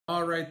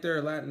All right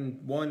there,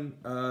 Latin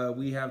 1.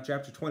 We have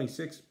chapter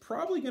 26.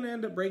 Probably going to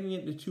end up breaking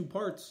it into two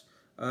parts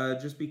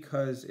just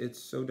because it's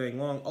so dang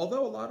long.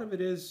 Although a lot of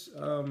it is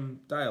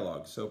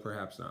dialogue, so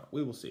perhaps not.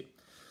 We will see.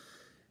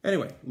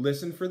 Anyway,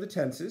 listen for the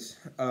tenses.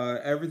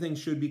 Everything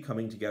should be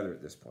coming together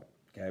at this point.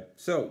 Okay,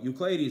 so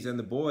Euclides and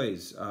the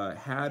boys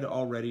had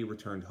already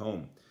returned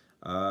home.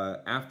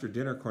 After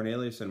dinner,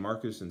 Cornelius and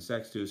Marcus and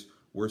Sextus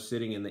were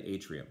sitting in the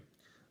atrium.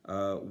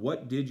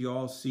 What did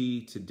y'all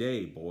see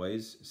today,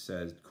 boys?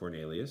 Said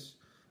Cornelius.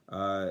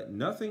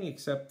 Nothing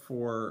except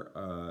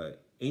for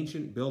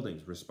ancient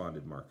buildings,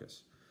 responded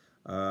Marcus.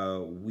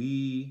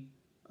 We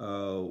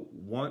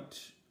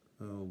want...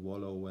 we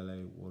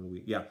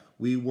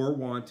were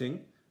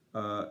wanting...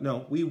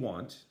 we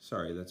want...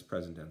 Sorry, that's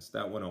present tense.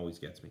 That one always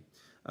gets me.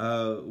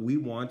 We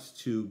want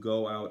to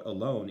go out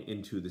alone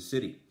into the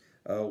city.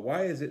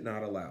 Why is it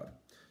not allowed?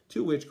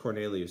 To which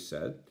Cornelius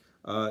said...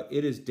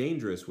 it is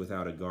dangerous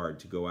without a guard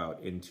to go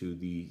out into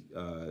the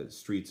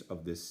streets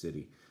of this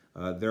city.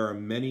 There are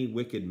many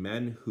wicked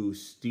men who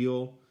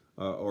steal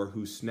or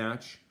who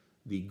snatch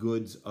the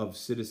goods of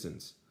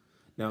citizens.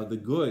 Now, the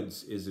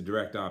goods is a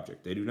direct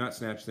object. They do not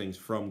snatch things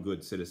from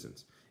good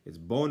citizens. It's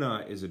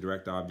bona is a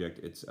direct object.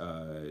 It's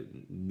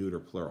neuter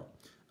plural.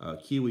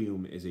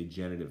 Kiwium is a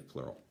genitive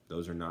plural.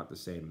 Those are not the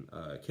same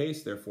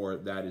case. Therefore,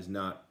 that is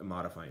not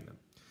modifying them.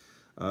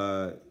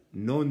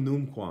 Non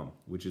numquam,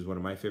 which is one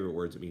of my favorite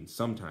words. It means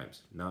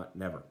sometimes, not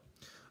never.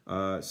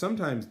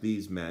 Sometimes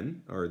these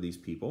men, or these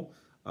people,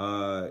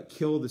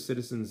 kill the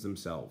citizens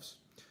themselves.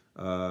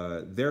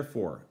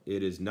 Therefore,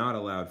 it is not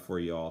allowed for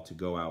y'all to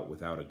go out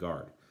without a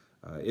guard.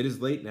 It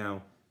is late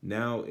now.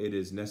 Now it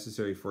is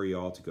necessary for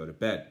y'all to go to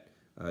bed.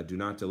 Do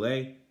not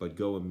delay, but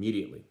go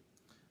immediately.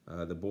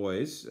 The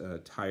boys,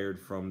 tired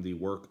from the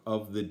work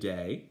of the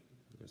day,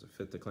 there's a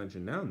fifth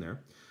declension noun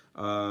there,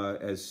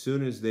 as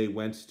soon as they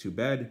went to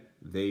bed,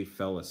 they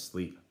fell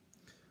asleep.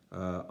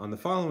 On the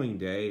following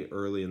day,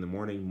 early in the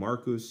morning,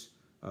 Marcus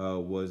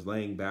was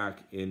laying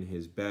back in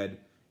his bed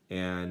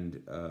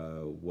and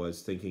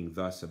was thinking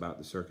thus about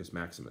the Circus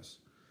Maximus.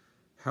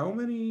 How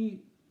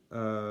many,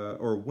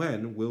 or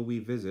when will we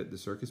visit the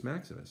Circus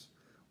Maximus?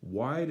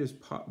 Why does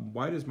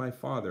my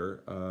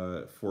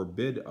father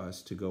forbid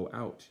us to go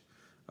out?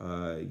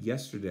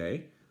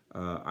 Yesterday,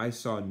 I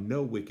saw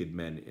no wicked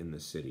men in the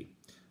city.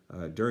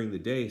 During the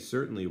day,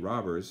 certainly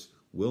robbers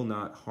will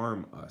not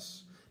harm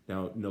us.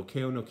 Now,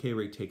 nokeo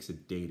nokere takes a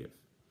dative.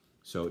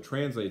 So it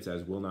translates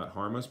as will not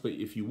harm us, but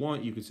if you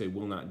want, you could say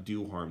will not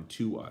do harm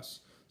to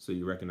us. So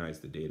you recognize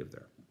the dative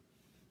there.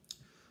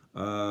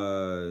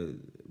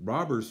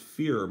 Robbers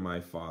fear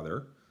my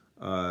father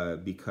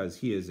because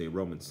he is a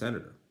Roman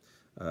senator.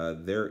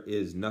 There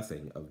is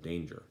nothing of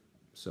danger.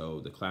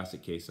 So the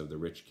classic case of the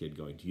rich kid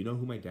going, do you know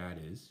who my dad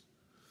is?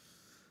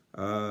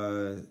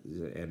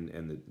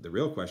 And the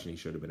real question he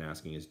should have been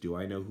asking is, do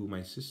I know who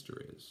my sister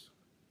is?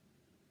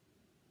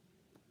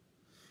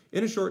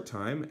 In a short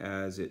time,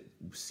 as it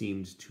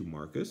seemed to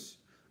Marcus,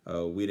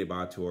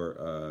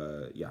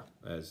 videbatur,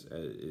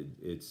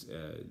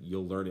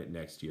 you'll learn it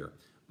next year,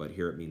 but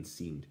here it means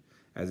seemed.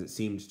 As it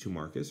seemed to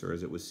Marcus, or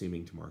as it was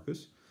seeming to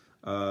Marcus,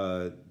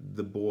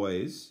 the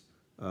boys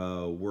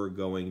were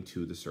going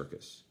to the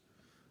circus.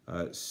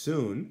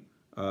 Soon,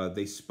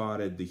 they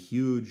spotted the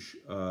huge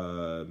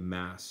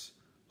mass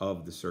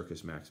of the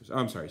Circus Maximus.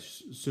 I'm sorry,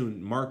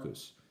 soon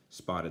Marcus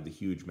spotted the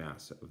huge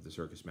mass of the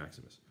Circus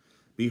Maximus.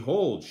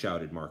 Behold,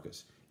 shouted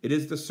Marcus, it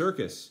is the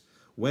circus.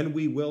 When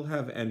we will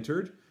have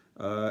entered,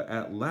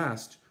 at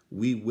last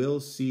we will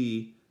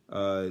see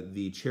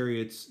the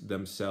chariots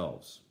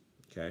themselves.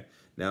 Okay,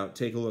 now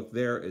take a look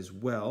there as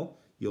well.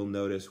 You'll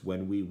notice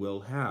when we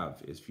will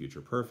have is future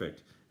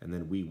perfect, and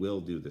then we will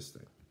do this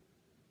thing.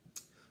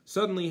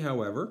 Suddenly,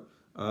 however,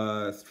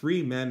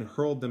 3 men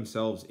hurled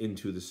themselves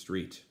into the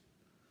street.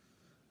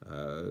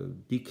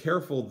 Be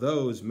careful,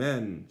 those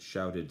men,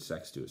 shouted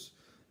Sextus.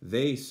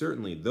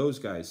 Those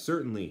guys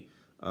certainly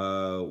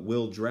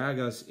will drag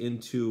us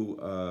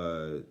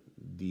into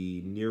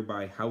the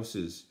nearby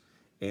houses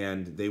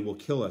and they will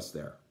kill us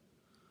there.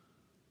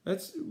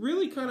 That's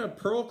really kind of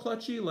pearl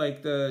clutchy,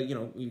 like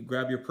you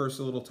grab your purse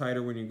a little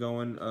tighter when you're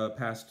going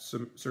past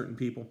some certain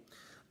people.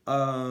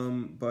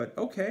 But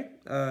okay,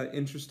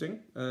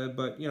 interesting.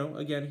 But,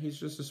 again, he's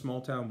just a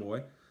small town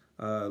boy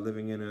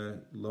living in a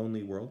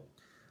lonely world.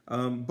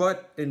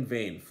 But in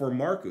vain. For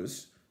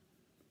Marcus,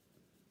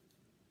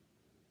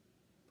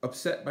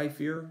 upset by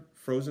fear,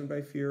 frozen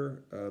by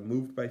fear,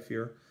 moved by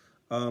fear,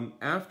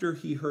 after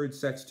he heard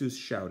Sextus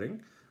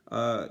shouting,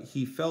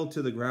 he fell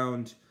to the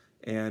ground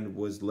and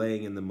was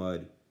laying in the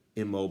mud,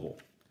 immobile.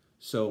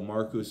 So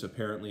Marcus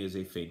apparently is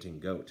a fainting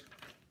goat.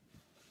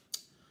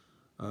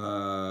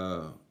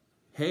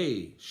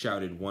 Hey,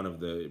 shouted one of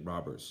the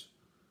robbers.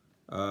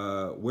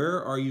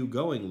 Where are you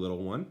going,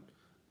 little one?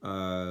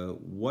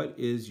 What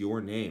is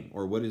your name?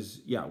 Or what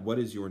is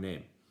your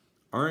name?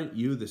 Aren't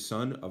you the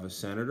son of a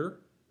senator?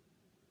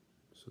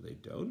 So they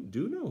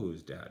do know who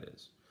his dad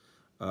is.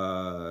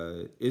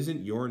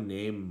 Isn't your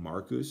name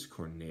Marcus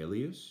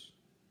Cornelius?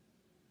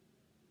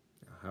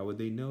 How would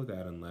they know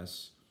that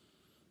unless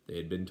They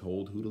had been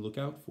told who to look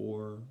out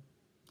for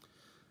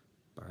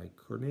by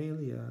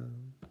Cornelia.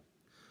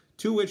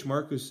 To which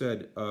Marcus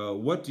said,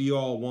 what do you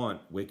all want,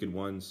 wicked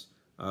ones?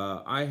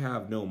 I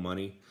have no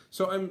money.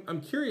 So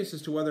I'm curious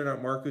as to whether or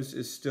not Marcus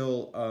is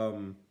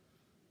still,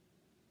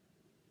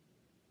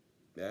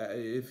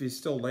 if he's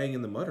still laying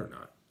in the mud or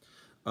not.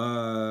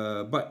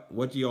 But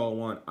what do you all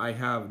want? I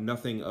have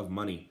nothing of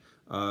money.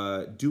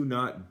 Do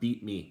not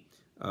beat me.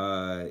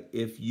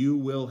 If you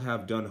will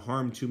have done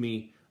harm to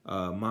me,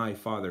 my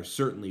father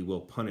certainly will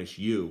punish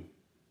you.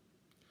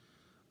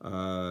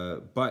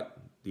 But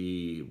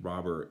the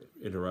robber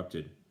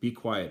interrupted. Be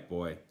quiet,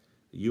 boy.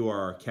 You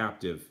are a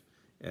captive,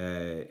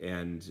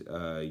 and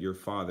your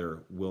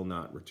father will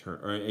not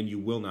return, and you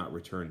will not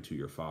return to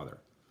your father.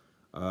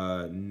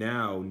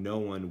 Now no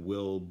one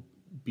will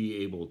be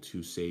able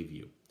to save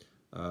you,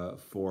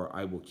 for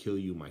I will kill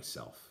you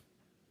myself.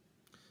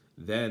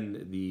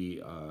 Then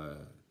the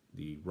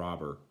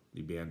robber,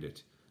 the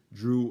bandit,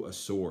 drew a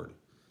sword.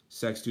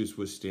 Sextus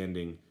was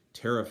standing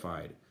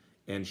terrified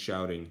and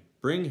shouting,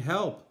 "Bring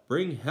help!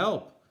 Bring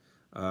help!"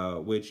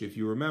 Which, if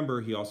you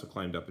remember, he also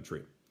climbed up a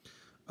tree.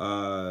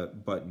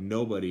 But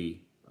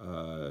nobody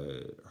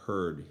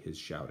heard his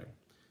shouting.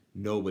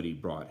 Nobody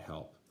brought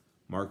help.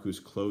 Marcus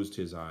closed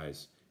his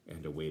eyes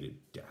and awaited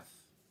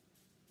death.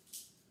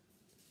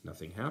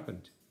 Nothing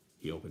happened.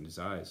 He opened his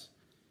eyes.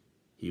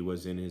 He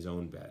was in his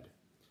own bed.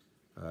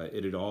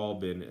 It had all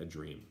been a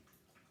dream.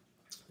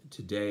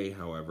 Today,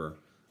 however,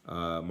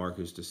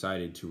 Marcus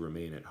decided to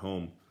remain at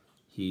home.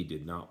 He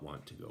did not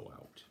want to go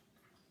out.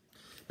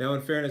 Now,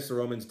 in fairness, the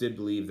Romans did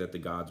believe that the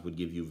gods would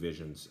give you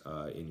visions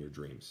in your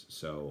dreams.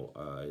 So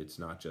it's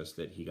not just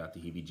that he got the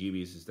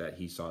heebie-jeebies, it's that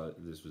he saw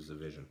that this was a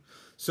vision.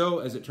 So,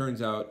 as it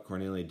turns out,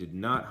 Cornelia did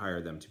not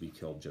hire them to be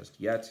killed just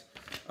yet.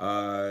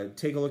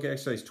 Take a look at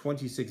exercise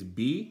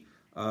 26b.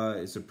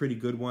 It's a pretty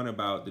good one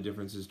about the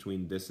differences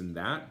between this and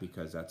that,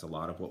 because that's a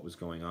lot of what was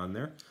going on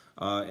there.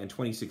 And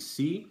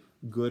 26c,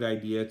 good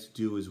idea to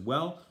do as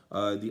well.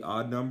 The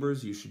odd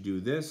numbers, you should do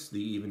this.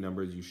 The even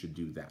numbers, you should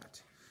do that.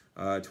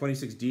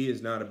 26d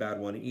is not a bad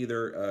one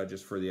either,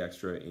 just for the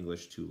extra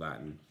English to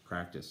Latin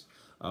practice.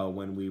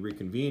 When we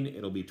reconvene,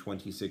 it'll be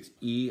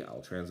 26e.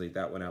 I'll translate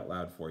that one out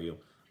loud for you,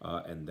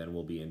 and then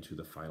we'll be into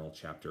the final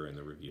chapter in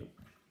the review.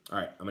 All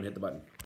right, I'm going to hit the button.